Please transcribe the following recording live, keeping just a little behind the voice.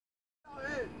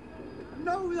You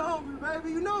know he's hungry, baby.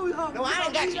 You know he's hungry. No, I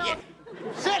ain't got you yet.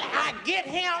 Should I get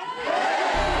him?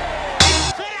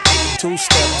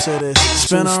 Two-step to this,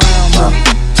 spin around, mama.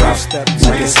 Drop step to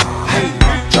this, hey,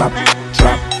 drop,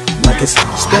 like it's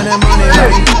spending money,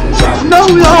 baby. You know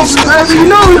he's hungry, baby. You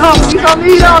know he's hungry. He's gonna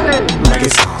eat out here. Like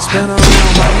it's spin around,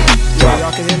 mama. Y'all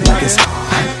can hear me? Like it's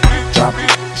drop,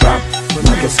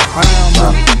 like it's around,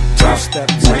 mama. Drop step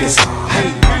to this, hey,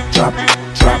 drop,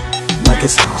 like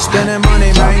it's spending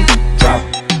money, man. Drop,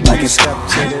 like it's step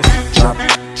to this, drop,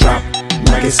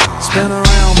 like it's spin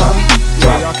around, mama.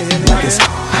 Y'all can hear me? Like it's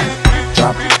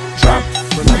drop,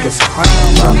 like it's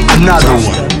around, mama. Another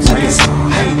one,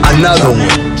 another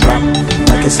one,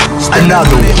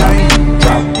 another one,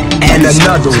 and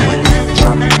another one,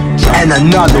 and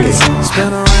another one. Spin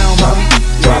around, mama.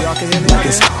 Y'all can hear me? Like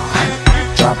it's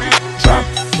drop,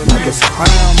 like it's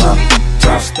around, mama.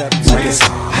 Drop step to this,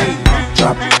 hey,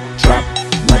 drop,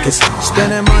 like it's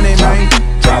spending money, man.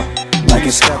 Drop, like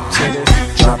it's step to this,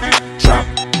 drop,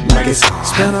 like it's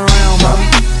spin around, mama.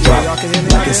 Y'all can hear me?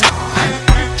 Like it's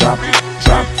drop,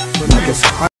 like it's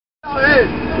Out here.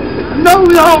 You know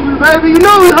he's hungry, baby. You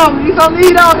know he's hungry. He's gonna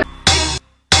eat out here.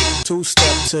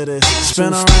 two-step to this,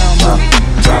 spin around, mama.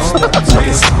 Drop step like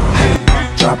it's hey,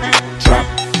 drop,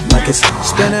 like it's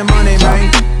spending money,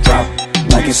 man. Drop,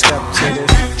 like it's step to this,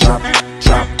 drop,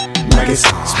 like it's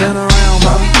spin around,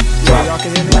 mama. Y'all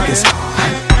can hear me? Like it's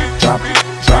drop,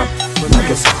 like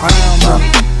it's around, mama.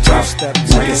 Drop step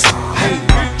like it's hey,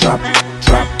 drop,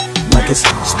 like it's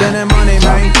spending money,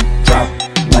 man. Drop,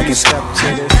 like it's step to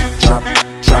this, drop,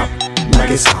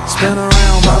 like it's spin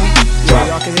around, mama.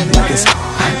 Y'all can hear me? Like it's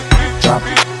drop,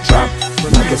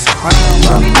 like it's around,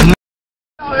 mama.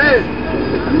 Out here.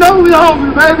 You know he's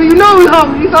hungry, baby. You know he's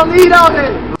hungry. He's gonna eat out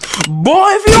here. Boy,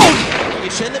 if you don't You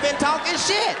shouldn't have been talking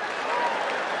shit.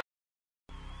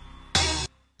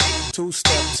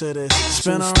 two-step to this,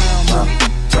 spin around, mama.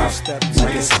 Drop step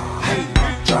like it's hey,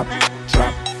 drop,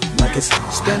 like it's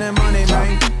spending money,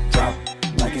 man.